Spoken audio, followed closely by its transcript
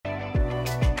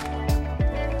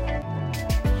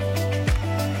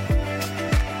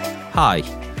Hi,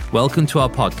 welcome to our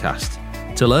podcast.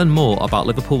 To learn more about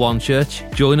Liverpool One Church,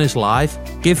 join us live,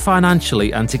 give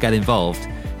financially, and to get involved,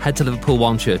 head to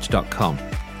liverpoolonechurch.com.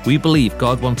 We believe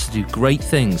God wants to do great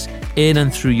things in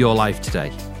and through your life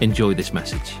today. Enjoy this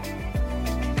message.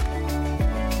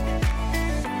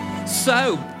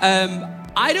 So,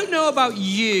 I don't know about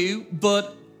you,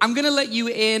 but I'm going to let you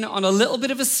in on a little bit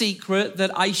of a secret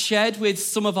that I shared with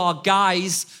some of our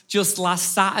guys just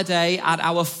last Saturday at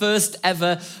our first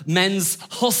ever men's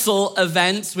hustle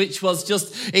event, which was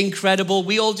just incredible.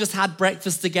 We all just had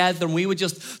breakfast together and we were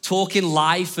just talking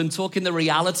life and talking the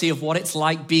reality of what it's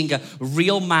like being a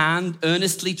real man,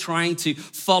 earnestly trying to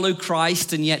follow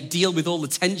Christ and yet deal with all the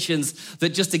tensions that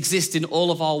just exist in all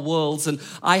of our worlds. And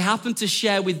I happened to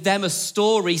share with them a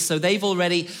story, so they've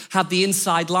already had the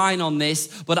inside line on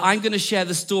this, but I'm going to share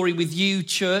the story with you,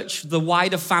 church, the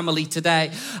wider family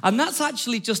today. And that's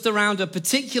actually just around a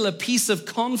particular piece of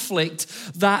conflict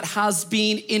that has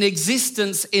been in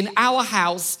existence in our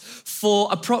house for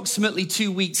approximately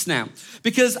 2 weeks now.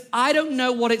 Because I don't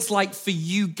know what it's like for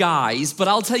you guys, but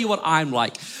I'll tell you what I'm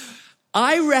like.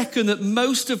 I reckon that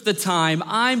most of the time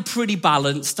I'm pretty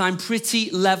balanced, I'm pretty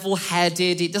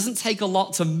level-headed. It doesn't take a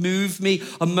lot to move me.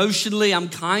 Emotionally, I'm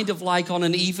kind of like on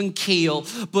an even keel.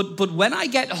 But when I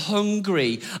get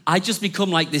hungry, I just become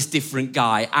like this different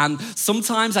guy. And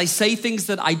sometimes I say things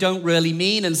that I don't really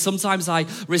mean, and sometimes I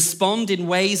respond in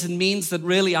ways and means that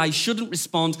really I shouldn't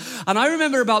respond. And I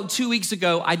remember about 2 weeks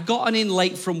ago, I'd gotten in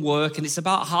late from work, and it's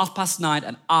about 9:30,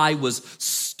 and I was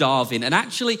starving. And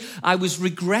actually, I was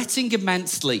regretting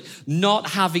immensely not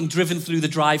having driven through the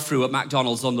drive-thru at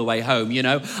McDonald's on the way home, you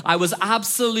know? I was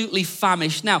absolutely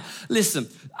famished. Now, listen,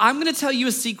 I'm going to tell you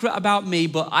a secret about me,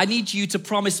 but I need you to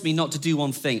promise me not to do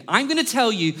one thing. I'm going to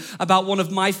tell you about one of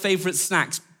my favorite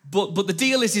snacks. But the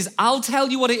deal is I'll tell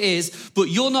you what it is, but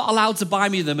you're not allowed to buy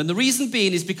me them. And the reason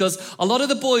being is because a lot of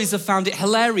the boys have found it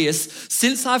hilarious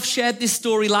since I've shared this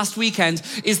story last weekend,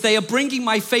 is they are bringing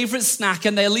my favorite snack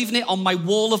and they're leaving it on my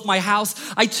wall of my house.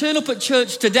 I turn up at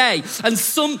church today and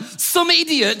some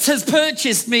idiot has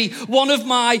purchased me one of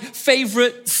my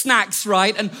favorite snacks,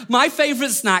 right? And my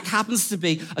favorite snack happens to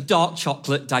be a dark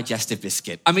chocolate digestive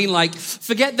biscuit. I mean, like,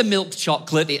 forget the milk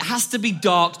chocolate. It has to be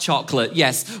dark chocolate.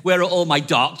 Yes, where are all my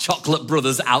dark chocolate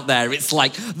brothers out there? It's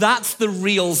like, that's the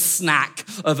real snack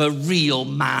of a real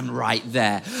man right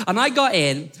there. And I got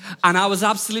in and I was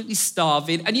absolutely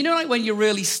starving. And you know, like when you're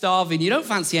really starving, you don't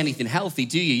fancy anything healthy,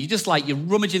 do you? You just like, you're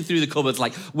rummaging through the cupboards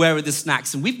like, where are the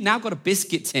snacks? And we've now got a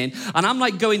biscuit tin and I'm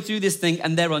like going through this thing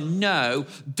and there are no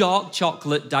dark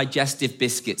chocolate digestive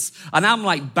biscuits. And I'm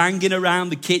like banging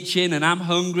around the kitchen and I'm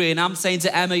hungry and I'm saying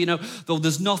to Emma, you know, though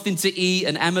there's nothing to eat.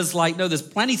 And Emma's like, no, there's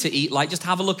plenty to eat. Like, just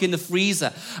have a look in the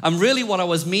freezer. And really what I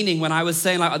was meaning when I was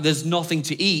saying like there's nothing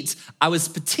to eat, I was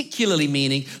particularly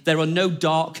meaning there are no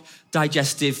dark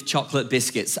digestive chocolate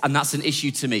biscuits, and that's an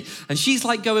issue to me. And she's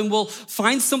like going, well,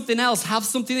 find something else, have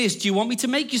something else. Do you want me to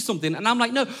make you something? And I'm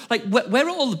like, no, like where are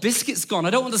all the biscuits gone?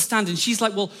 I don't understand. And she's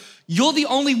like, well, you're the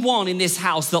only one in this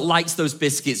house that likes those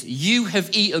biscuits. You have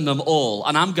eaten them all.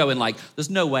 And I'm going like, there's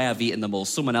no way I've eaten them all.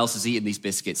 Someone else has eaten these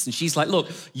biscuits. And she's like, look,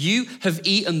 you have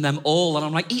eaten them all. And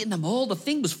I'm like, eaten them all? The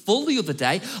thing was full the other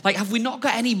day. Like, have we not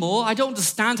got any more? I don't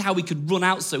understand how we could run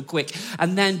out so quick.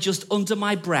 And then just under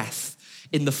my breath,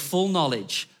 in the full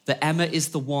knowledge that Emma is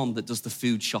the one that does the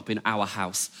food shop in our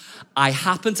house, I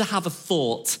happen to have a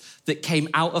thought that came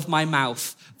out of my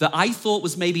mouth that I thought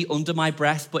was maybe under my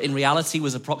breath, but in reality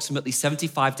was approximately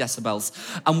 75 decibels.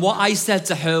 And what I said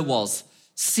to her was,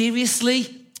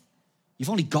 seriously? You've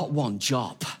only got one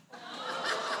job.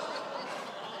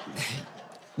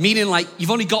 Meaning like,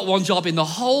 you've only got one job in the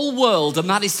whole world, and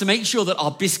that is to make sure that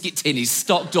our biscuit tin is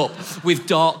stocked up with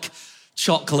dark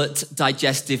chocolate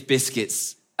digestive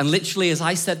biscuits. And literally as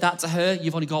I said that to her,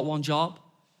 you've only got one job,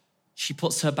 she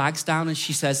puts her bags down and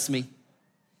she says to me,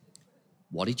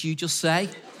 what did you just say?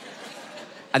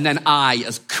 And then I,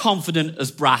 as confident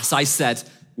as brass, I said,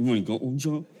 you've only got one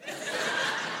job.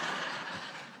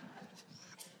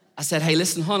 I said, hey,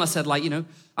 listen, hon, I said, like, you know,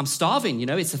 I'm starving, you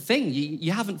know, it's a thing.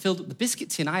 You haven't filled up the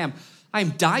biscuit tin. I am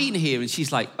dying here. And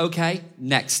she's like, okay,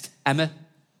 next. Emma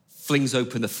flings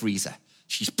open the freezer.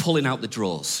 She's pulling out the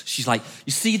drawers. She's like,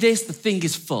 you see this? The thing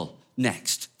is full.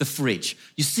 Next, the fridge.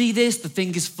 You see this? The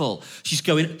thing is full. She's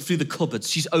going through the cupboards.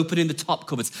 She's opening the top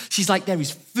cupboards. She's like, there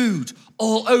is food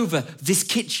all over this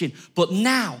kitchen. But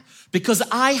now, because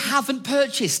I haven't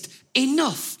purchased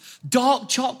enough dark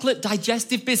chocolate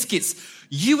digestive biscuits,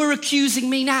 you are accusing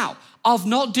me now of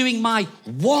not doing my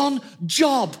one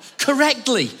job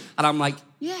correctly. And I'm like,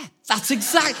 Yeah,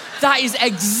 that is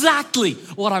exactly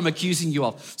what I'm accusing you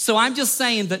of. So I'm just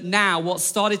saying that now what's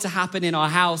started to happen in our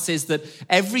house is that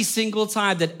every single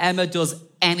time that Emma does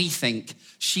anything,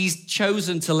 she's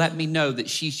chosen to let me know that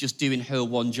she's just doing her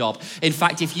one job. In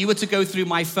fact, if you were to go through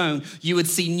my phone, you would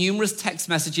see numerous text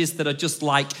messages that are just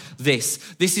like this.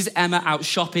 This is Emma out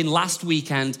shopping last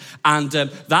weekend, and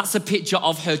that's a picture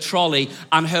of her trolley,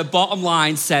 and her bottom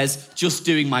line says, just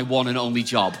doing my one and only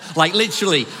job. Like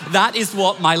literally, that is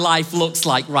what my life looks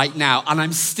like right now. And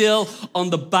I'm still on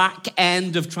the back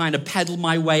end of trying to pedal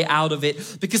my way out of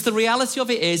it, because the reality of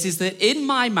it is that in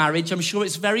my marriage, I'm sure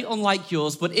it's very unlike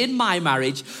yours, but in my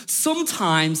marriage,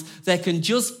 sometimes there can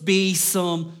just be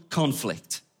some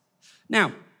conflict.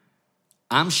 Now,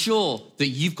 I'm sure that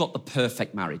you've got the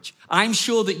perfect marriage. I'm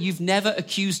sure that you've never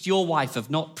accused your wife of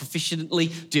not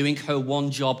proficiently doing her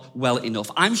one job well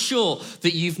enough. I'm sure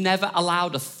that you've never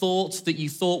allowed a thought that you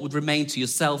thought would remain to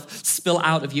yourself spill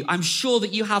out of you. I'm sure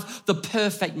that you have the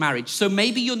perfect marriage. So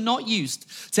maybe you're not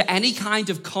used to any kind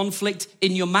of conflict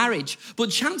in your marriage,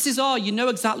 but chances are you know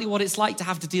exactly what it's like to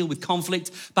have to deal with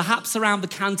conflict, perhaps around the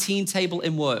canteen table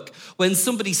in work. When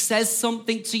somebody says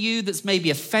something to you that's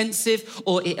maybe offensive,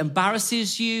 or it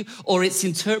embarrasses you, or it's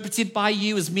interpreted by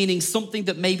you as meaning something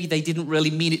that maybe they didn't really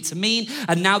mean it to mean,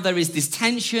 and now there is this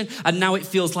tension, and now it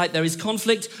feels like there is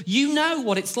conflict. You know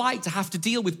what it's like to have to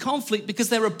deal with conflict because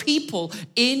there are people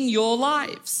in your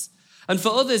lives. And for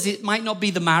others, it might not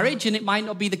be the marriage and it might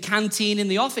not be the canteen in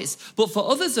the office. But for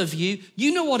others of you,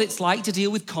 you know what it's like to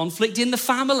deal with conflict in the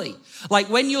family. Like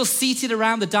when you're seated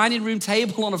around the dining room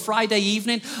table on a Friday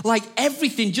evening, like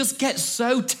everything just gets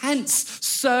so tense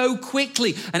so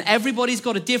quickly. And everybody's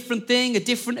got a different thing, a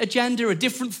different agenda, a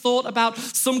different thought about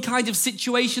some kind of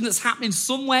situation that's happening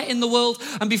somewhere in the world.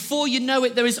 And before you know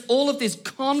it, there is all of this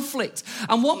conflict.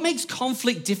 And what makes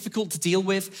conflict difficult to deal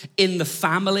with in the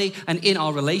family and in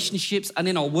our relationships and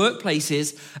in our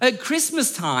workplaces, at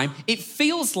Christmas time, it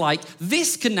feels like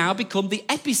this can now become the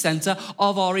epicenter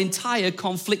of our entire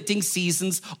conflicting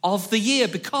seasons of the year,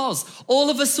 because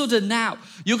all of a sudden now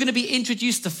you're going to be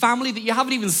introduced to family that you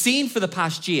haven't even seen for the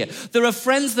past year. There are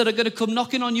friends that are going to come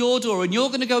knocking on your door and you're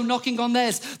going to go knocking on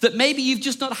theirs that maybe you've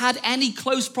just not had any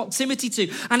close proximity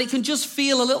to, and it can just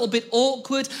feel a little bit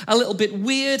awkward, a little bit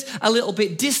weird, a little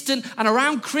bit distant. And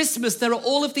around Christmas, there are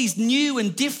all of these new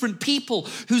and different people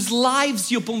whose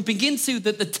lives you're bumping into,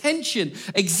 that the tension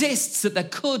exists, that there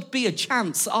could be a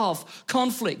chance of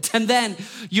conflict. And then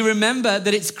you remember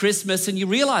that it's Christmas and you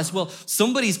realize, well,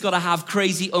 somebody's got to have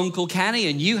crazy Uncle Kenny,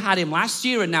 and you had him last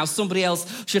year and now somebody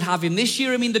else should have him this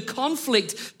year. I mean, the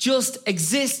conflict just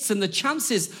exists, and the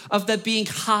chances of there being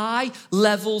high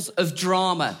levels of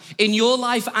drama in your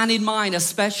life and in mine,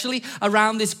 especially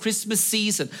around this Christmas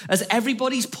season, as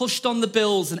everybody's pushed on the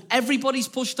bills and everybody's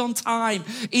pushed on time,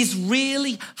 is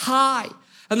really high.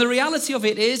 And the reality of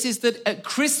it is that at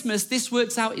Christmas, this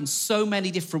works out in so many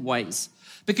different ways,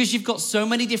 because you've got so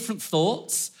many different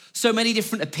thoughts, so many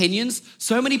different opinions,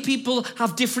 so many people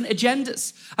have different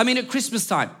agendas. I mean, at Christmas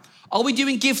time, are we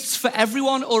doing gifts for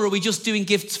everyone, or are we just doing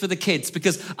gifts for the kids?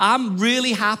 Because I'm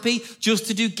really happy just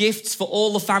to do gifts for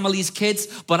all the family's kids,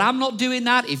 but I'm not doing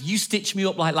that if you stitch me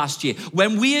up like last year,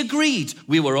 when we agreed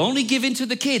we were only giving to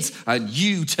the kids and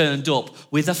you turned up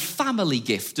with a family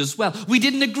gift as well. We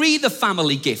didn't agree the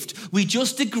family gift. We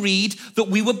just agreed that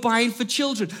we were buying for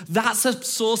children. That's a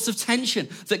source of tension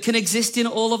that can exist in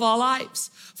all of our lives.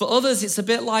 For others, it's a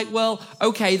bit like, well,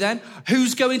 okay then,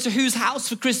 who's going to whose house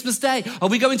for Christmas Day? Are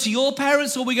we going to your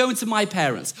parents or are we going to my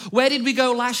parents? Where did we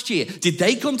go last year? Did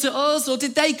they come to us or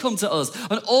did they come to us?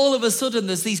 And all of a sudden,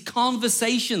 there's these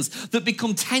conversations that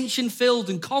become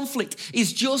tension-filled, and conflict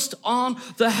is just on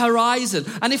the horizon.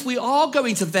 And if we are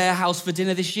going to their house for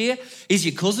dinner this year, is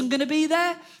your cousin going to be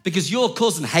there? Because your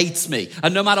cousin hates me.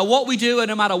 And no matter what we do and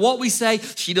no matter what we say,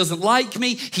 she doesn't like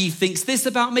me. He thinks this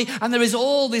about me. And there is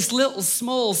all this little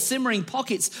small simmering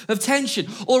pockets of tension.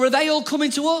 Or are they all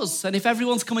coming to us? And if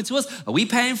everyone's coming to us, are we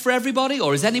paying for everybody?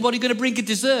 Or is anybody going to bring a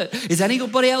dessert? Is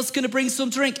anybody else going to bring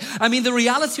some drink? I mean, the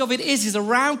reality of it is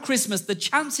around Christmas, the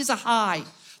chances are high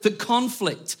that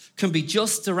conflict can be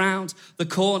just around the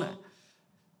corner.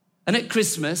 And at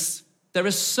Christmas, there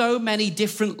are so many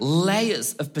different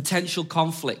layers of potential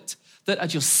conflict that are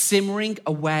just simmering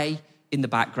away in the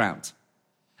background.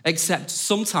 Except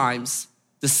sometimes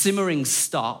the simmering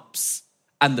stops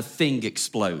and the thing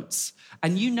explodes.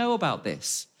 And you know about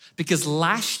this, because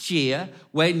last year,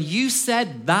 when you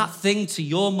said that thing to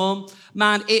your mum,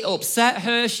 man, it upset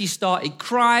her. She started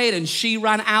crying and she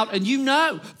ran out, and you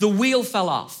know the wheel fell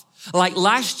off. Like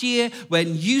last year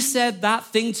when you said that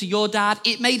thing to your dad,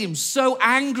 it made him so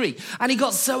angry and he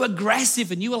got so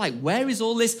aggressive and you were like, where is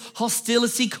all this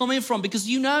hostility coming from? Because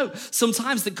you know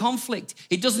sometimes the conflict,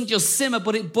 it doesn't just simmer,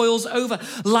 but it boils over.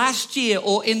 Last year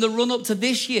or in the run up to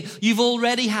this year, you've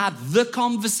already had the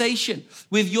conversation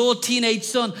with your teenage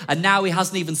son and now he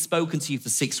hasn't even spoken to you for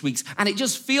 6 weeks. And it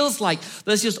just feels like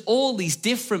there's just all these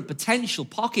different potential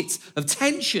pockets of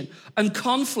tension and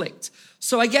conflict.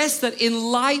 So I guess that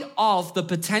in light of the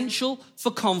potential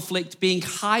for conflict being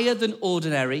higher than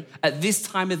ordinary at this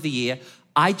time of the year,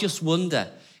 I just wonder,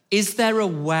 is there a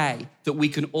way that we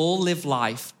can all live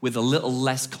life with a little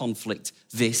less conflict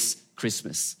this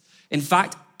Christmas? In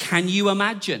fact, can you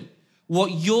imagine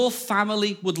what your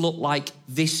family would look like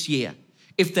this year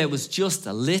if there was just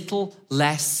a little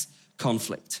less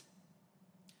conflict?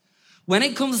 When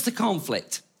it comes to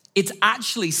conflict, it's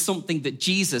actually something that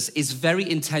Jesus is very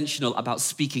intentional about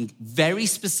speaking very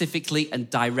specifically and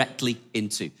directly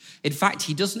into. In fact,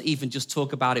 he doesn't even just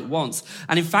talk about it once.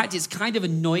 And in fact, it's kind of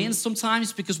annoying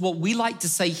sometimes because what we like to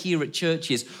say here at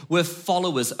church is we're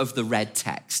followers of the red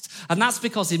text. And that's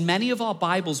because in many of our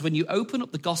Bibles, when you open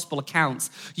up the gospel accounts,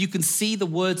 you can see the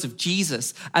words of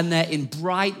Jesus and they're in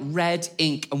bright red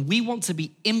ink. And we want to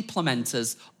be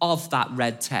implementers of that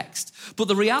red text. But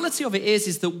the reality of it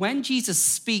is that when Jesus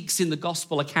speaks in the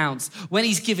gospel accounts, when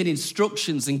he's giving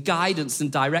instructions and guidance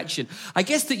and direction, I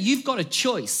guess that you've got a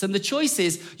choice. And the choice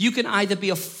is you can either be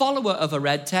a follower of a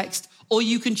red text or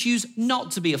you can choose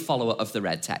not to be a follower of the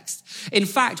red text. In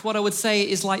fact, what I would say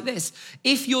is like this.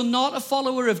 If you're not a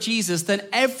follower of Jesus, then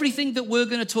everything that we're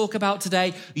going to talk about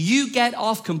today, you get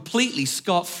off completely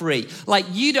scot-free. Like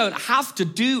you don't have to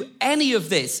do any of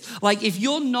this. Like if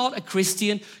you're not a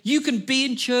Christian, you can be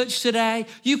in church today,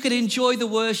 you can enjoy the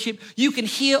worship, you can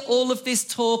hear all of this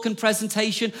talk and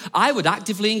presentation. I would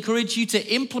actively encourage you to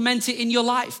implement it in your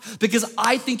life because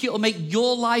I think it will make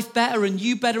your life better and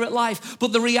you better at life.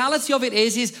 But the reality of it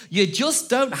is you just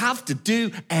don't have to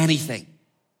do anything.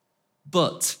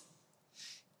 But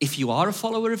if you are a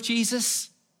follower of Jesus,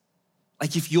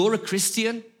 like if you're a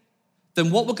Christian,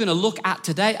 then what we're going to look at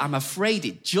today, I'm afraid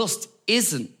it just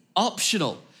isn't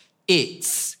optional.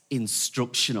 It's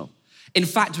instructional. In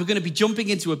fact, we're going to be jumping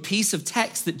into a piece of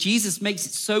text that Jesus makes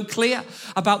it so clear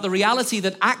about the reality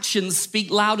that actions speak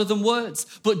louder than words.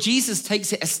 But Jesus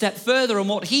takes it a step further, and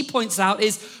what he points out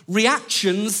is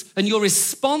reactions and your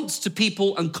response to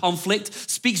people and conflict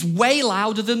speaks way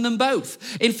louder than them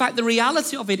both. In fact, the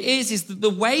reality of it is that the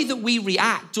way that we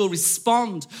react or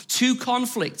respond to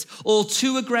conflict or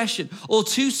to aggression or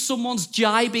to someone's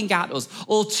jibing at us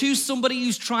or to somebody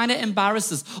who's trying to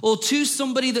embarrass us or to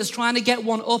somebody that's trying to get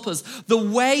one up us, the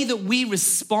way that we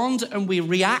respond and we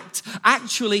react,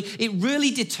 actually, it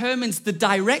really determines the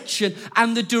direction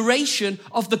and the duration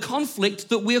of the conflict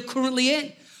that we are currently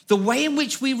in. The way in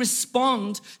which we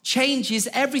respond changes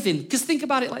everything. Because think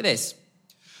about it like this.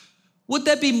 Would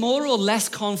there be more or less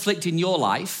conflict in your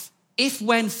life if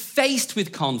when faced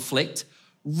with conflict,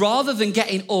 rather than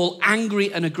getting all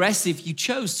angry and aggressive, you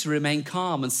chose to remain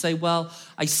calm and say, well,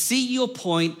 I see your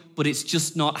point, but it's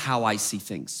just not how I see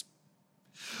things?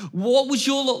 What would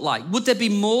your look like? Would there be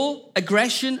more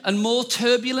aggression and more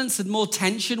turbulence and more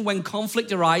tension when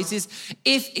conflict arises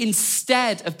if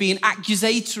instead of being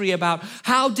accusatory about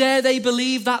how dare they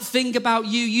believe that thing about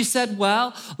you, you said,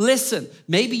 well, listen,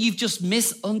 maybe you've just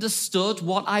misunderstood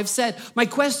what I've said. My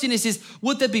question is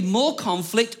would there be more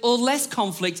conflict or less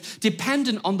conflict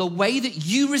dependent on the way that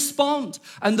you respond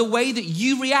and the way that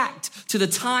you react to the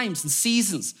times and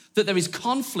seasons that there is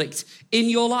conflict in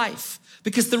your life?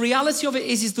 Because the reality of it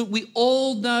is that we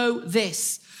all know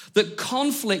this, that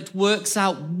conflict works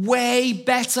out way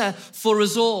better for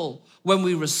us all when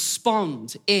we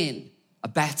respond in a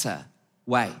better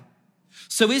way.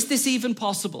 So is this even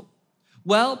possible?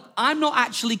 Well, I'm not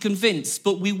actually convinced,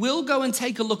 but we will go and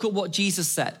take a look at what Jesus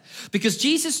said. Because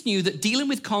Jesus knew that dealing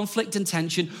with conflict and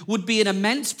tension would be an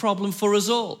immense problem for us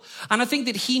all. And I think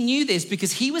that he knew this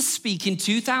because he was speaking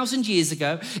 2,000 years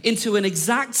ago into an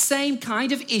exact same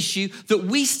kind of issue that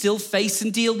we still face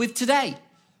and deal with today.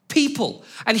 People.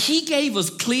 And he gave us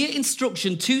clear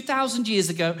instruction 2,000 years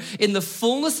ago in the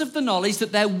fullness of the knowledge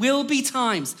that there will be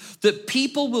times that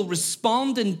people will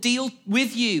respond and deal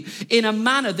with you in a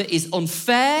manner that is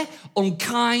unfair,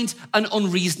 unkind, and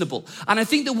unreasonable. And I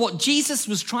think that what Jesus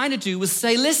was trying to do was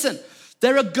say, listen,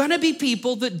 there are going to be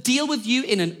people that deal with you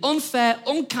in an unfair,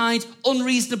 unkind,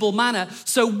 unreasonable manner.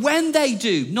 So when they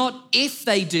do, not if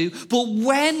they do, but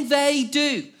when they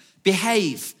do,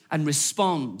 behave and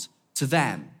respond to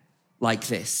them like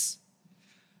this.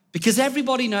 Because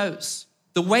everybody knows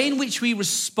the way in which we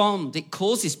respond, it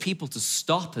causes people to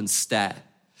stop and stare.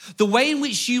 The way in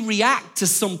which you react to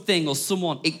something or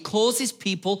someone, it causes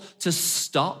people to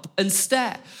stop and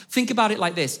stare. Think about it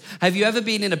like this. Have you ever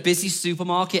been in a busy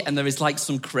supermarket and there is like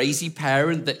some crazy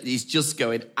parent that is just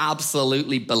going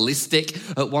absolutely ballistic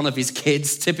at one of his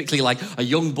kids, typically like a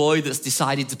young boy that's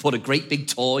decided to put a great big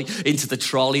toy into the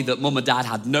trolley that mum and dad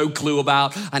had no clue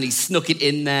about, and he snuck it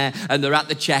in there, and they're at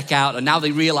the checkout and now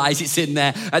they realize it's in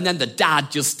there, and then the dad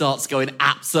just starts going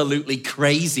absolutely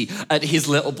crazy at his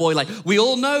little boy. Like, we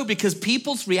all know, because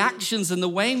people's reactions and the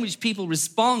way in which people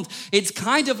respond, it's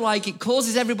kind of like it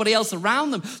causes everybody else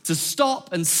around them to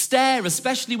stop and stare,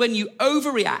 especially when you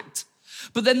overreact.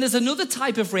 But then there's another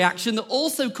type of reaction that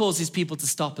also causes people to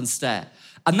stop and stare.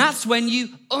 And that's when you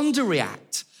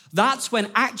underreact. That's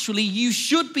when actually you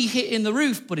should be hitting the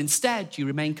roof, but instead you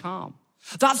remain calm.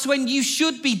 That's when you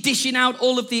should be dishing out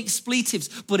all of the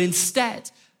expletives, but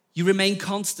instead you remain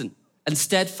constant and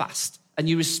steadfast. And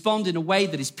you respond in a way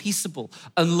that is peaceable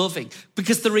and loving.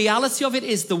 Because the reality of it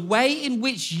is the way in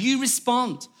which you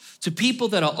respond to people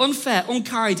that are unfair,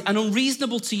 unkind, and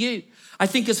unreasonable to you, I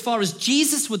think as far as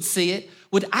Jesus would see it,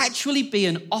 would actually be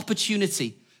an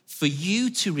opportunity for you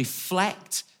to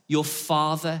reflect your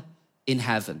Father in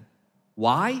heaven.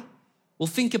 Why? Well,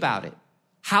 think about it.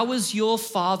 How has your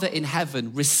Father in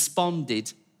heaven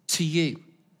responded to you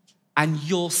and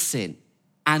your sin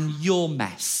and your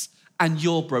mess and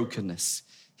your brokenness?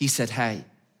 He said, hey,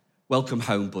 welcome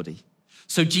home, buddy.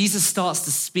 So Jesus starts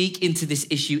to speak into this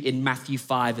issue in Matthew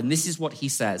 5, and this is what he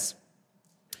says.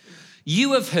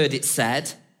 You have heard it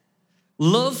said,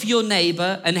 love your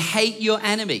neighbor and hate your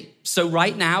enemy. So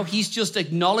right now, he's just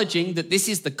acknowledging that this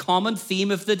is the common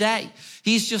theme of the day.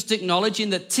 He's just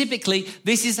acknowledging that typically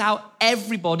this is how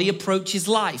everybody approaches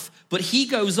life. But he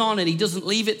goes on and he doesn't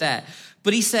leave it there.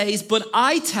 But he says, but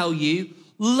I tell you,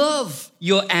 love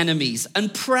your enemies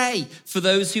and pray for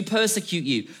those who persecute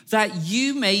you, that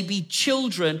you may be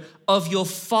children of your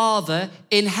Father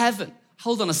in heaven.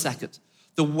 Hold on a second.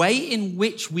 The way in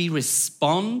which we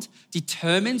respond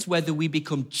determines whether we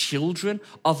become children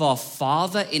of our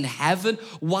Father in heaven.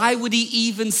 Why would he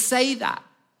even say that?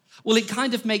 Well, it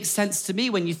kind of makes sense to me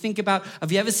when you think about,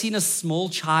 have you ever seen a small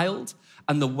child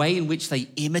and the way in which they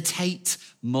imitate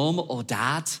mom or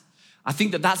dad? I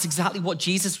think that that's exactly what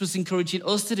Jesus was encouraging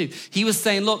us to do. He was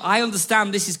saying, look, I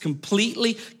understand this is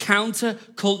completely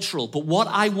counter-cultural, but what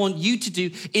I want you to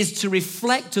do is to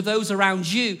reflect to those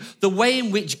around you the way in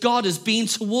which God has been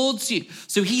towards you.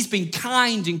 So he's been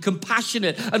kind and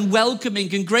compassionate and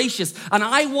welcoming and gracious. And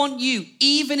I want you,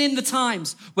 even in the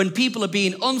times when people are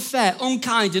being unfair,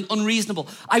 unkind, and unreasonable,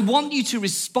 I want you to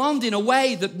respond in a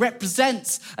way that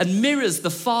represents and mirrors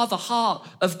the Father heart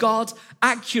of God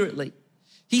accurately.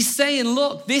 He's saying,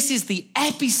 look, this is the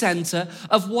epicenter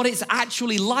of what it's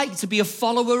actually like to be a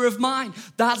follower of mine.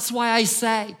 That's why I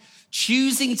say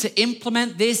choosing to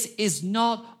implement this is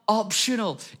not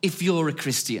optional if you're a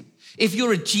Christian. If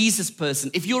you're a Jesus person,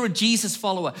 if you're a Jesus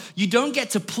follower, you don't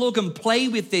get to plug and play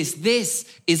with this. This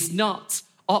is not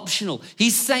optional.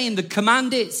 He's saying the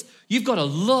command is you've got to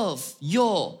love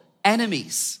your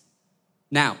enemies.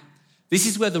 Now, this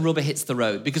is where the rubber hits the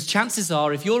road, because chances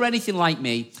are, if you're anything like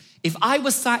me, if I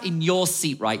was sat in your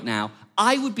seat right now,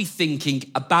 I would be thinking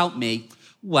about me,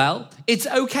 well, it's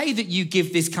okay that you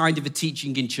give this kind of a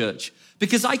teaching in church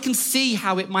because I can see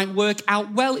how it might work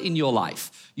out well in your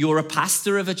life. You're a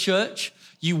pastor of a church.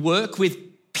 You work with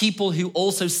people who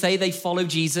also say they follow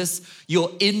Jesus.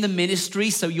 You're in the ministry,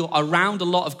 so you're around a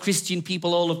lot of Christian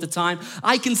people all of the time.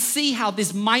 I can see how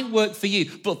this might work for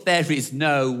you, but there is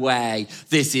no way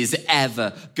this is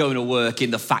ever going to work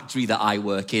in the factory that I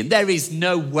work in. There is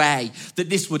no way that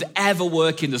this would ever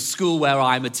work in the school where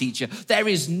I'm a teacher. There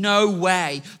is no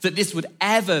way that this would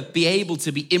ever be able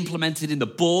to be implemented in the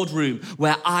boardroom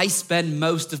where I spend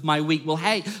most of my week. Well,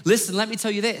 hey, listen, let me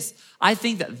tell you this. I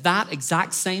think that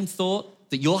exact same thought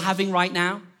that you're having right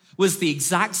now was the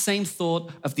exact same thought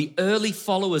of the early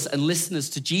followers and listeners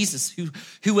to Jesus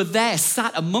who were there,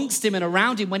 sat amongst him and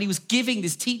around him when he was giving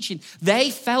this teaching.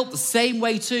 They felt the same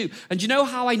way too. And do you know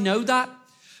how I know that?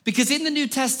 Because in the New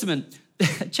Testament,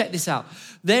 check this out,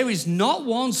 there is not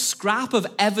one scrap of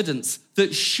evidence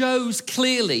that shows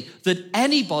clearly that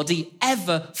anybody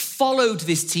ever followed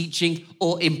this teaching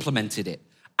or implemented it.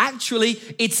 Actually,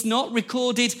 it's not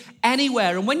recorded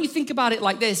anywhere. And when you think about it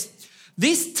like this,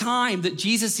 This time that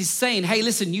Jesus is saying, hey,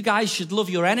 listen, you guys should love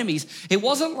your enemies, it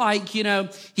wasn't like, he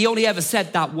only ever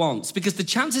said that once, because the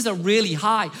chances are really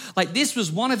high. Like, this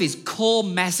was one of his core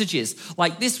messages.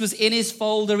 Like, this was in his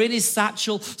folder, in his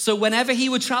satchel. So whenever he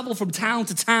would travel from town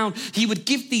to town, he would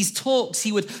give these talks,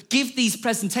 he would give these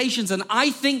presentations. And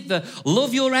I think the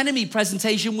love your enemy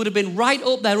presentation would have been right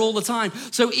up there all the time.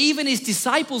 So even his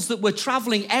disciples that were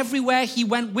traveling everywhere he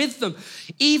went with them,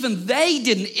 even they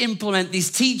didn't implement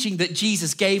this teaching that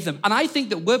Jesus gave them. And I think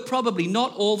that we're probably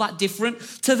not all that different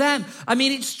to them. I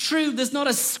mean, it's true, there's not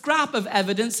a scrap of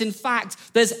evidence. In fact,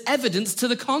 there's evidence to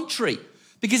the contrary.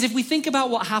 Because if we think about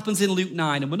what happens in Luke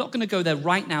 9, and we're not going to go there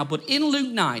right now, but in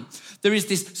Luke 9, there is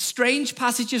this strange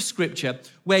passage of scripture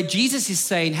where Jesus is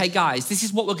saying, hey guys, this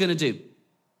is what we're going to do.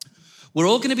 We're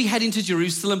all going to be heading to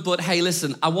Jerusalem, but hey,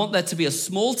 listen, I want there to be a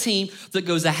small team that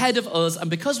goes ahead of us. And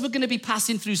because we're going to be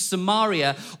passing through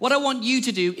Samaria, what I want you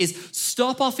to do is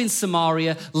stop off in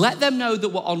Samaria, let them know that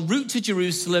we're en route to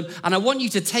Jerusalem, and I want you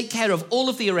to take care of all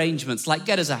of the arrangements, like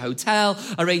get us a hotel,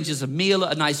 arrange us a meal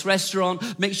at a nice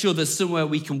restaurant, make sure there's somewhere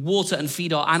we can water and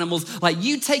feed our animals. Like,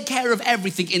 you take care of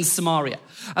everything in Samaria.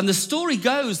 And the story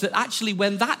goes that actually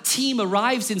when that team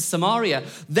arrives in Samaria,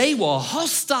 they were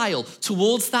hostile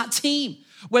towards that team.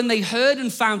 When they heard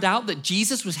and found out that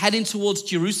Jesus was heading towards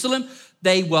Jerusalem,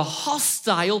 they were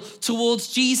hostile towards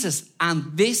Jesus.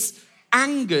 And this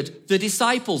angered the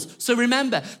disciples. So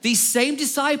remember, these same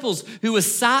disciples who were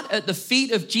sat at the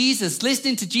feet of Jesus,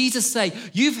 listening to Jesus say,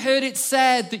 you've heard it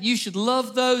said that you should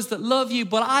love those that love you,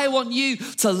 but I want you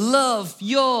to love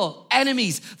your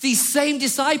enemies. These same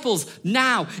disciples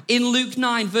now in Luke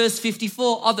 9, verse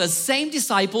 54, are the same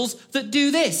disciples that do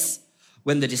this.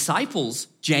 When the disciples,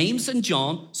 James and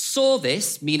John, saw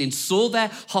this, meaning saw their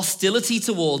hostility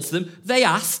towards them, they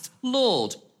asked,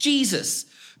 Lord, Jesus,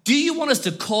 do you want us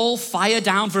to call fire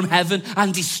down from heaven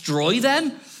and destroy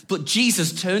them? But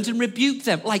Jesus turned and rebuked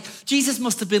them. Like, Jesus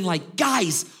must have been like,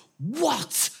 guys,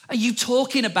 what are you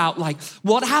talking about? Like,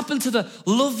 what happened to the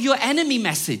love your enemy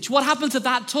message? What happened to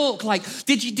that talk? Like,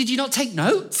 did you not take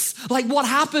notes? Like, what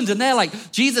happened? And they're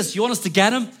like, Jesus, you want us to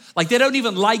get them? Like, they don't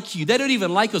even like you. They don't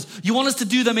even like us. You want us to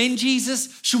do them in,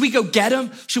 Jesus? Should we go get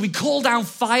them? Should we call down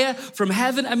fire from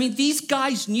heaven? I mean, these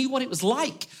guys knew what it was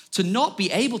like to not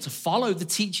be able to follow the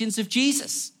teachings of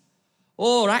Jesus.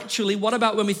 Or actually, what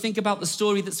about when we think about the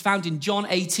story that's found in John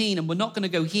 18? And we're not going to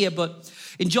go here, but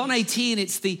in John 18,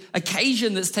 it's the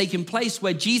occasion that's taking place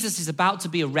where Jesus is about to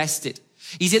be arrested.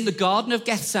 He's in the Garden of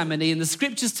Gethsemane, and the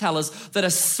scriptures tell us that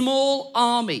a small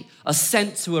army are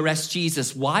sent to arrest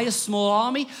Jesus. Why a small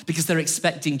army? Because they're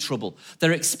expecting trouble.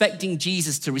 They're expecting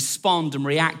Jesus to respond and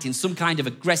react in some kind of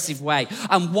aggressive way.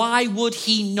 And why would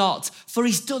he not? For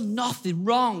he's done nothing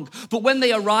wrong. But when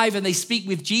they arrive and they speak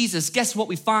with Jesus, guess what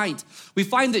we find? We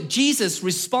find that Jesus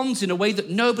responds in a way that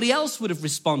nobody else would have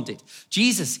responded.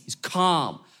 Jesus is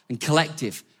calm and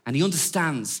collective, and he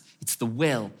understands it's the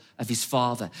will of his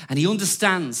Father. And he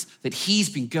understands that he's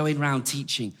been going around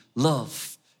teaching,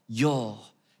 love your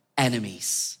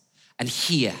enemies. And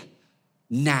here,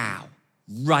 now,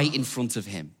 right in front of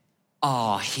him,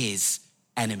 are his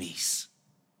enemies.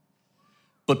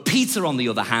 But Peter, on the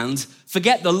other hand,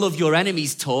 forget the love your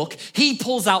enemies talk. He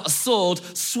pulls out a sword,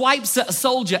 swipes at a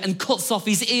soldier, and cuts off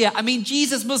his ear. I mean,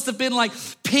 Jesus must have been like,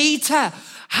 Peter,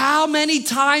 how many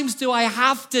times do I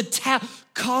have to tell?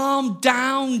 Calm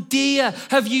down, dear.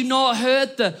 Have you not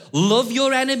heard the love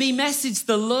your enemy message,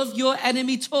 the love your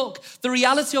enemy talk? The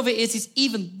reality of it is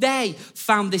even they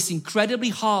found this incredibly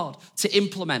hard to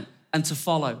implement and to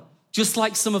follow. Just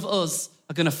like some of us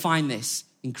are going to find this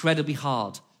incredibly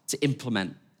hard to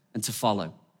implement and to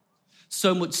follow.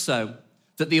 So much so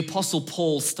that the Apostle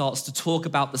Paul starts to talk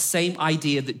about the same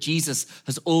idea that Jesus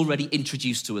has already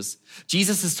introduced to us.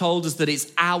 Jesus has told us that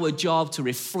it's our job to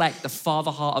reflect the Father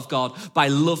heart of God by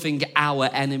loving our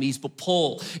enemies. But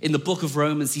Paul, in the book of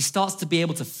Romans, he starts to be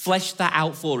able to flesh that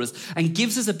out for us and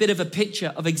gives us a bit of a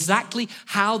picture of exactly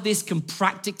how this can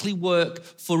practically work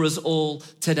for us all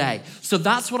today. So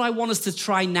that's what I want us to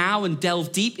try now and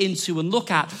delve deep into and look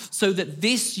at, so that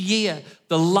this year,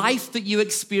 the life that you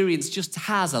experience just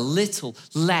has a little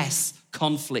less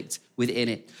conflict within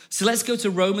it. So let's go to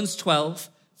Romans 12,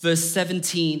 verse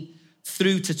 17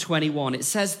 through to 21. It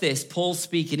says this, Paul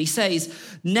speaking, he says,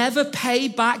 never pay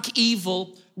back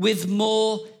evil with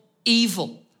more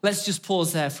evil. Let's just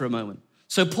pause there for a moment.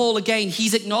 So Paul, again,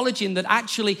 he's acknowledging that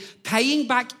actually paying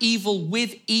back evil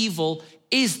with evil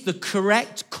is the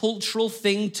correct cultural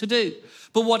thing to do.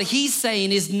 But what he's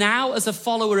saying is now, as a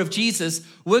follower of Jesus,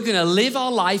 we're going to live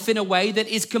our life in a way that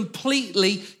is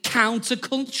completely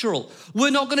countercultural.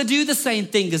 We're not going to do the same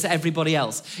thing as everybody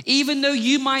else. Even though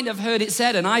you might have heard it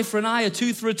said, an eye for an eye, a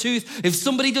tooth for a tooth. If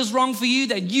somebody does wrong for you,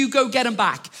 then you go get them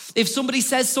back. If somebody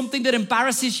says something that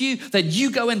embarrasses you, then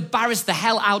you go embarrass the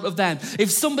hell out of them. If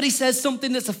somebody says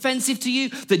something that's offensive to you,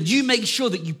 then you make sure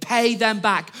that you pay them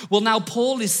back. Well, now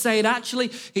Paul is saying,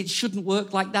 actually, it shouldn't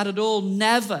work like that at all.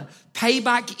 Never pay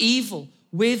back evil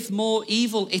with more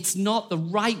evil. It's not the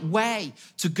right way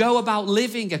to go about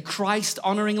living a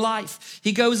Christ-honoring life.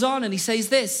 He goes on and he says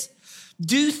this,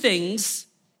 do things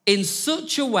in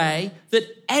such a way that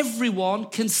everyone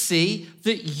can see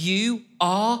that you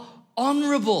are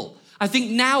honorable. I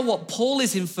think now what Paul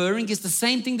is inferring is the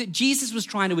same thing that Jesus was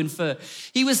trying to infer.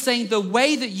 He was saying the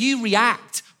way that you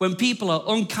react when people are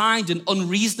unkind and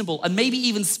unreasonable and maybe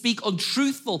even speak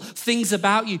untruthful things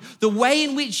about you, the way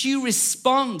in which you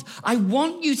respond, I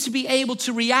want you to be able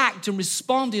to react and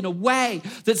respond in a way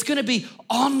that's going to be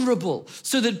honorable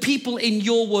so that people in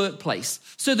your workplace,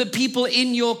 so that people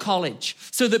in your college,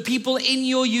 so that people in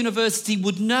your university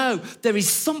would know there is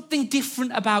something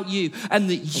different about you and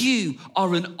that you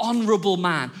are an honorable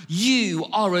man, you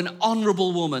are an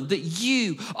honorable woman, that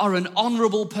you are an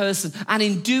honorable person. And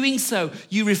in doing so,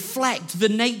 you reflect the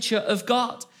nature of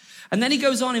God. And then he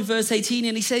goes on in verse 18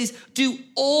 and he says, do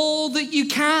all that you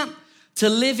can to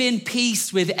live in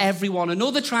peace with everyone.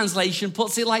 Another translation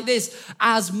puts it like this,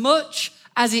 as much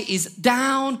as it is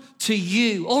down to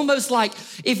you. Almost like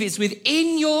if it's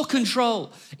within your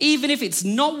control, even if it's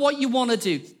not what you want to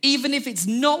do, even if it's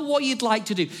not what you'd like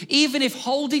to do, even if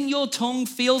holding your tongue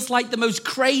feels like the most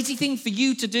crazy thing for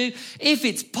you to do, if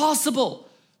it's possible,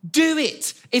 do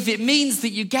it. If it means that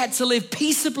you get to live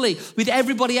peaceably with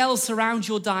everybody else around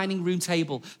your dining room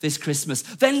table this Christmas,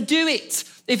 then do it.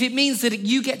 If it means that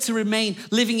you get to remain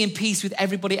living in peace with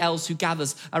everybody else who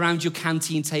gathers around your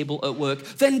canteen table at work,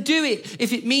 then do it.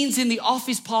 If it means in the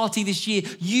office party this year,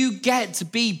 you get to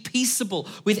be peaceable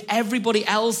with everybody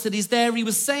else that is there. He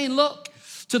was saying, look,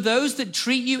 to those that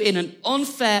treat you in an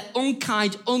unfair,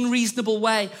 unkind, unreasonable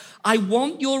way, I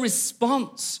want your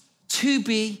response to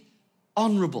be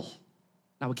honorable.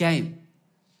 Now again,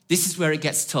 this is where it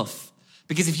gets tough.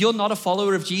 Because if you're not a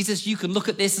follower of Jesus, you can look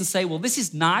at this and say, well, this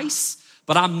is nice,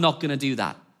 but I'm not going to do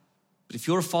that. But if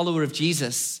you're a follower of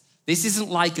Jesus, this isn't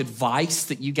like advice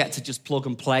that you get to just plug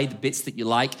and play the bits that you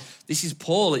like. This is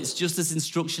Paul. It's just as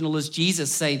instructional as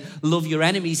Jesus saying, love your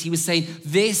enemies. He was saying,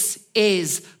 this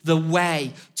is the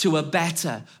way to a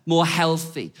better, more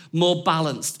healthy, more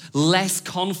balanced, less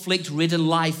conflict-ridden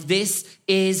life. This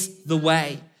is the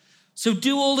way. So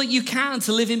do all that you can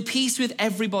to live in peace with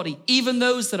everybody, even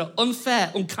those that are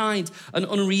unfair, unkind, and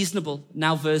unreasonable.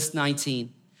 Now, verse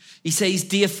 19. He says,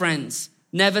 dear friends,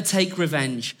 never take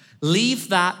revenge. Leave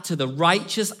that to the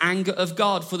righteous anger of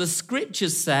God. For the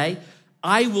scriptures say,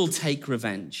 I will take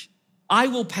revenge. I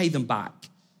will pay them back,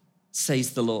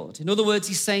 says the Lord. In other words,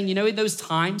 he's saying, in those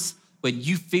times when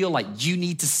you feel like you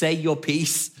need to say your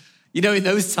piece, in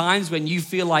those times when you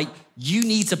feel like you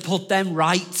need to put them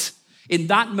right, in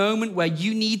that moment where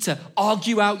you need to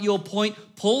argue out your point,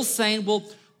 Paul's saying, well,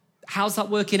 how's that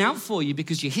working out for you?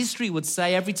 Because your history would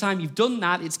say every time you've done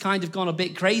that, it's kind of gone a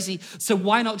bit crazy. So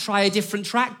why not try a different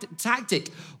tactic?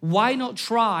 Why not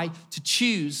try to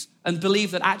choose and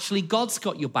believe that actually God's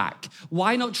got your back?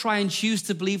 Why not try and choose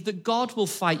to believe that God will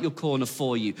fight your corner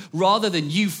for you rather than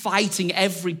you fighting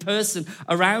every person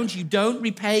around you? Don't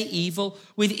repay evil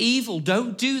with evil.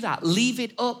 Don't do that. Leave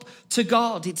it up to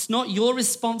God. It's not your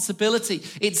responsibility.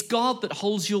 It's God that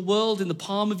holds your world in the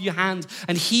palm of your hand,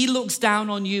 and he looks down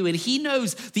on you and he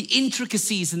knows the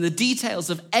intricacies and the details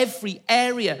of every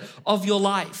area of your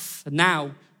life. And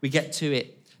now we get to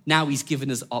it. Now he's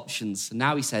given us options. And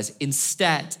now he says,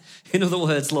 instead, in other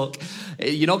words, look,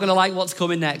 you're not going to like what's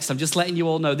coming next. I'm just letting you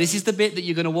all know. This is the bit that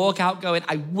you're going to walk out going,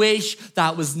 I wish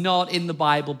that was not in the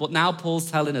Bible. But now Paul's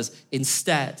telling us,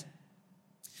 instead,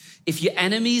 if your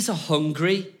enemies are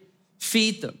hungry,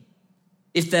 feed them.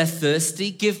 If they're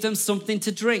thirsty, give them something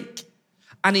to drink.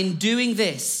 And in doing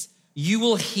this, you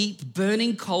will heap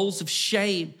burning coals of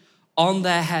shame on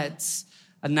their heads.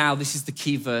 And now this is the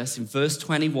key verse. In verse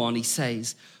 21, he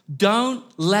says, don't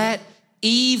let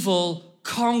evil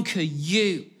conquer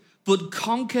you, but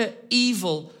conquer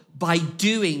evil by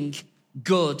doing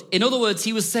good. In other words,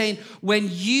 he was saying, when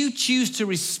you choose to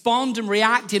respond and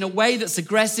react in a way that's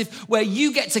aggressive, where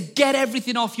you get to get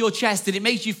everything off your chest and it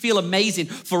makes you feel amazing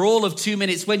for all of 2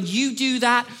 minutes, when you do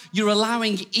that, you're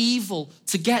allowing evil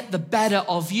to get the better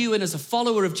of you. And as a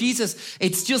follower of Jesus,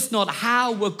 it's just not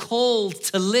how we're called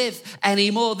to live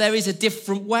anymore. There is a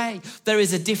different way. There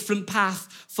is a different path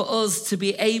for us to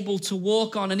be able to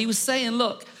walk on. And he was saying,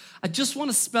 look, I just want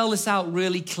to spell this out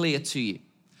really clear to you.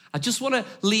 I just want to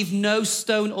leave no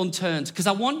stone unturned because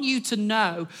I want you to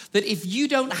know that if you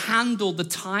don't handle the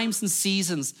times and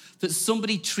seasons that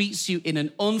somebody treats you in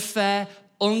an unfair,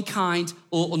 unkind,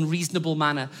 or unreasonable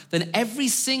manner, then every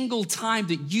single time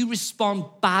that you respond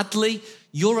badly,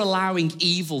 you're allowing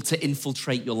evil to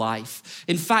infiltrate your life.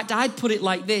 In fact, I'd put it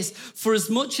like this: for as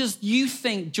much as you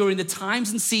think during the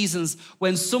times and seasons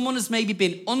when someone has maybe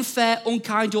been unfair,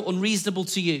 unkind, or unreasonable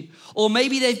to you, or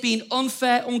maybe they've been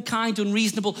unfair, unkind,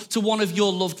 unreasonable to one of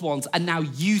your loved ones, and now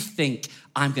you think,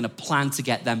 I'm going to plan to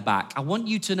get them back. I want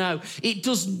you to know it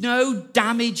does no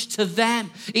damage to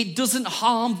them. It doesn't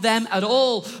harm them at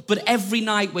all. But every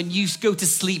night when you go to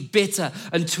sleep bitter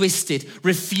and twisted,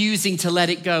 refusing to let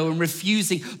it go and refusing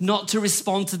not to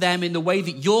respond to them in the way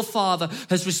that your Father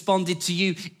has responded to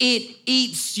you, it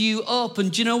eats you up.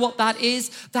 And do you know what that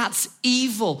is? That's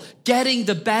evil getting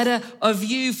the better of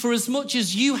you. For as much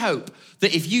as you hope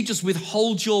that if you just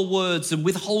withhold your words and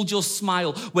withhold your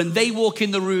smile, when they walk in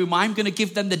the room, I'm going to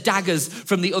give them the daggers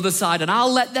from the other side and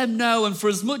I'll let them know. And for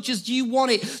as much as you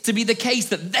want it to be the case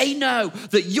that they know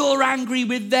that you're angry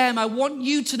with them, I want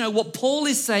you to know what Paul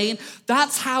is saying.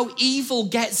 That's how evil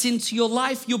gets into your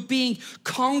life. You're being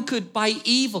conquered by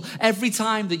evil every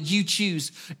time that you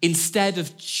choose, instead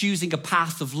of choosing a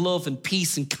path of love and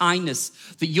peace and kindness,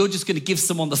 that you're just going to give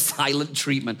someone the silent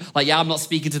treatment. Like, yeah, I'm not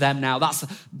speaking to them now.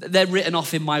 They're written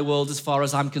off in my world as far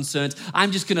as I'm concerned.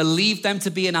 I'm just going to leave them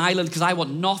to be an island because I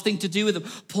want nothing to do with them.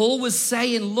 Paul was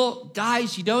saying, look,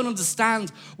 guys, you don't understand.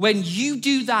 When you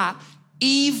do that,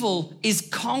 evil is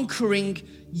conquering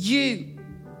you.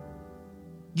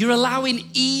 You're allowing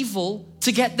evil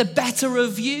to get the better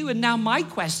of you. And now my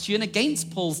question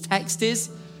against Paul's text is,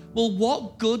 well,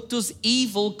 what good does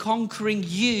evil conquering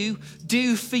you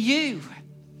do for you?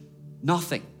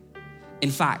 Nothing.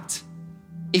 In fact,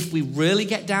 if we really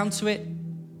get down to it,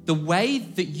 the way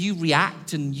that you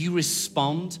react and you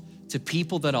respond to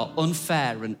people that are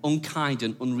unfair and unkind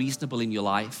and unreasonable in your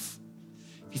life,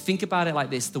 if you think about it like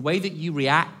this, the way that you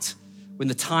react when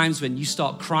the times when you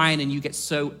start crying and you get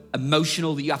so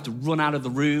emotional that you have to run out of the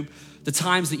room, the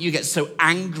times that you get so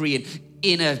angry and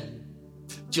in a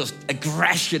just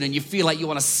aggression and you feel like you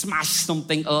want to smash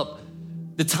something up,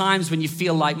 the times when you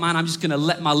feel like, man, I'm just going to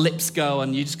let my lips go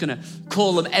and you're just going to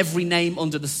call them every name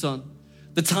under the sun.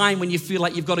 The time when you feel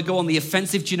like you've got to go on the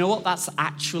offensive. Do you know what's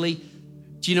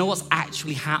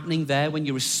actually happening there when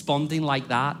you're responding like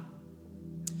that?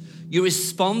 You're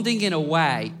responding in a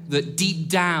way that deep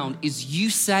down is you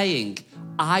saying,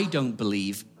 I don't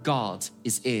believe God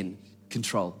is in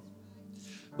control.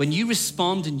 When you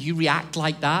respond and you react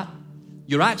like that,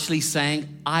 you're actually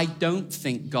saying, I don't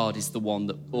think God is the one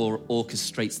that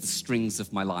orchestrates the strings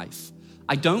of my life.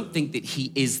 I don't think that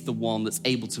he is the one that's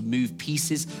able to move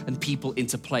pieces and people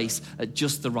into place at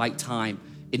just the right time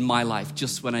in my life,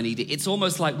 just when I need it. It's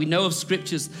almost like we know of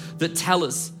scriptures that tell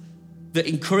us, that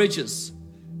encourage us,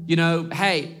 you know,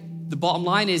 hey, the bottom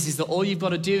line is that all you've got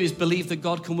to do is believe that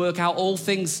God can work out all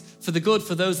things for the good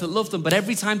for those that love them. But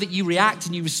every time that you react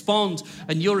and you respond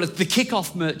and you're the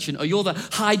kickoff merchant or you're the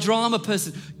high drama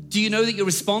person, do you know that you're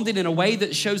responding in a way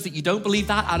that shows that you don't believe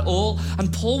that at all?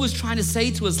 And Paul was trying to say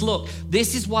to us, look,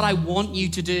 this is what I want you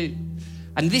to do.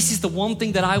 And this is the one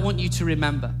thing that I want you to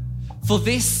remember. For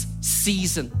this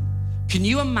season, can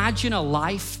you imagine a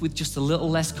life with just a little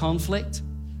less conflict?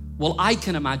 Well, I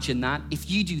can imagine that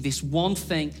if you do this one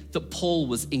thing that Paul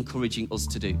was encouraging us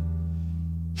to do.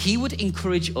 He would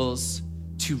encourage us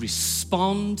to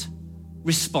respond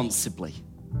responsibly.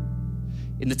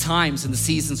 In the times and the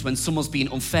seasons when someone's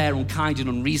being unfair, unkind, and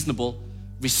unreasonable,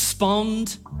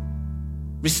 respond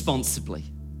responsibly.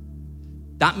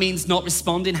 That means not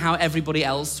responding how everybody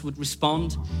else would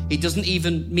respond. It doesn't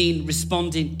even mean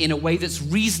responding in a way that's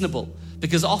reasonable,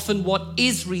 because often what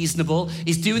is reasonable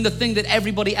is doing the thing that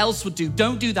everybody else would do.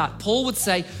 Don't do that. Paul would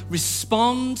say,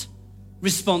 respond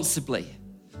responsibly.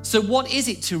 So what is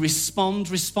it to respond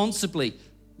responsibly?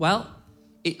 Well,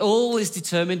 it all is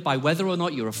determined by whether or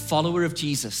not you're a follower of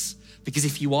Jesus. Because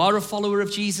if you are a follower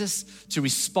of Jesus, to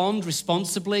respond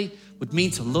responsibly would mean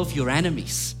to love your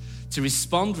enemies. To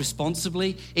respond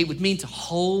responsibly, it would mean to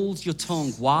hold your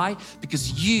tongue. Why?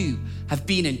 Because you have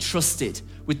been entrusted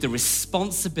with the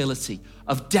responsibility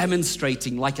of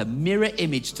demonstrating like a mirror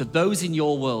image to those in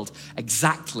your world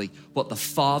exactly what the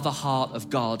Father heart of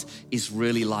God is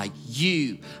really like.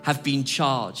 You have been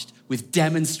charged with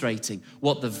demonstrating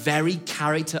what the very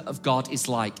character of God is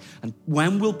like. And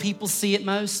when will people see it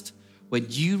most? When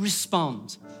you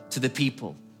respond to the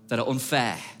people that are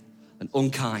unfair and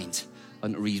unkind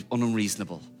and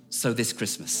unreasonable. So this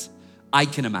Christmas, I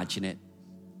can imagine it.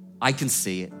 I can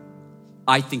see it.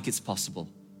 I think it's possible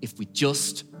if we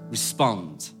just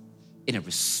respond in a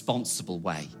responsible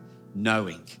way,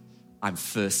 knowing I'm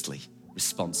firstly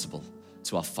responsible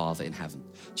to our Father in heaven.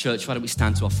 Church, why don't we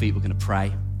stand to our feet? We're going to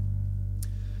pray.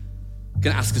 I'm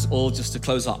going to ask us all just to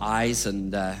close our eyes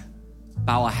and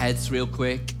bow our heads real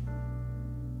quick.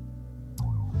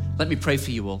 Let me pray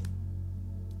for you all.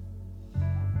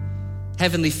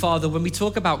 Heavenly Father, when we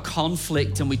talk about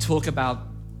conflict and we talk about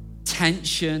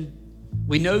tension,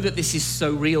 we know that this is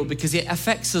so real because it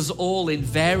affects us all in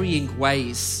varying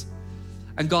ways.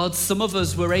 And God, some of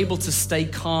us were able to stay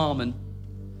calm and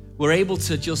we're able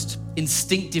to just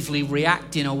instinctively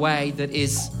react in a way that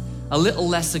is a little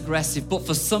less aggressive. But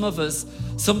for some of us,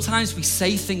 sometimes we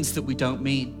say things that we don't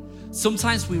mean.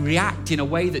 Sometimes we react in a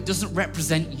way that doesn't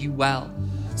represent you well.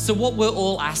 So what we're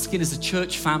all asking as a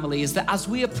church family is that as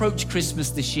we approach Christmas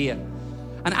this year,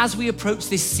 and as we approach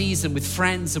this season with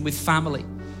friends and with family,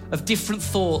 of different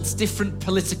thoughts, different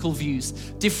political views,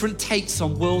 different takes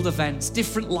on world events,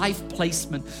 different life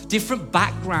placement, different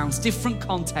backgrounds, different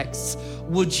contexts,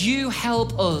 would you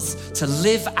help us to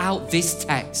live out this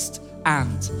text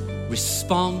and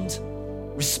respond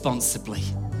responsibly?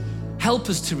 Help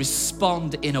us to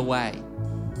respond in a way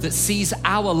that sees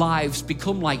our lives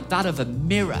become like that of a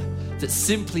mirror that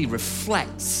simply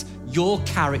reflects your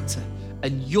character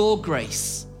and your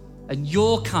grace and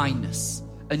your kindness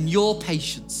and your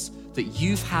patience that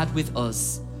you've had with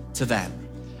us to them.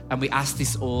 And we ask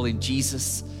this all in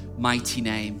Jesus' mighty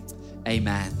name,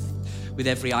 amen. With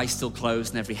every eye still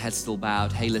closed and every head still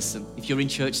bowed, hey, listen, if you're in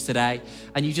church today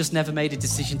and you just never made a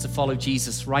decision to follow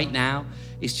Jesus, right now,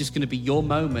 it's just gonna be your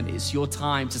moment. It's your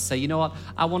time to say, you know what,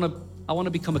 I wanna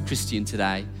become a Christian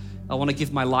today. I wanna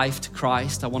give my life to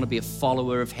Christ. I wanna be a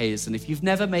follower of his. And if you've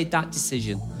never made that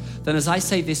decision, then as I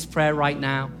say this prayer right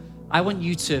now, I want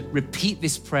you to repeat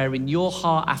this prayer in your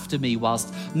heart after me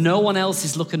whilst no one else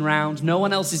is looking around, no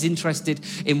one else is interested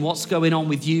in what's going on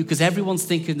with you because everyone's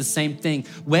thinking the same thing.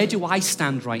 Where do I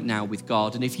stand right now with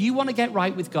God? And if you want to get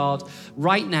right with God,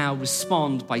 right now,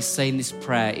 respond by saying this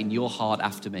prayer in your heart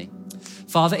after me.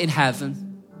 Father in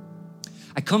heaven,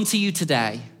 I come to you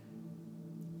today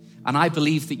and I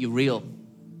believe that you're real.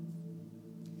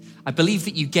 I believe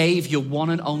that you gave your one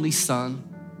and only Son,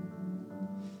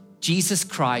 Jesus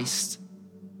Christ,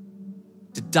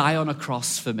 to die on a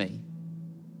cross for me.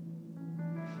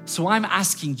 So I'm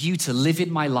asking you to live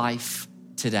in my life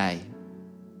today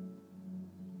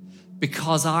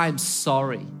because I'm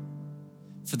sorry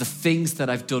for the things that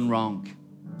I've done wrong.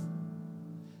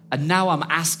 And now I'm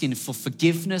asking for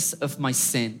forgiveness of my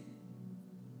sin,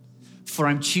 for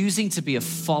I'm choosing to be a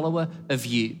follower of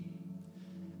you.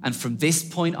 And from this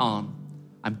point on,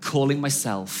 I'm calling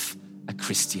myself a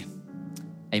Christian.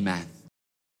 Amen.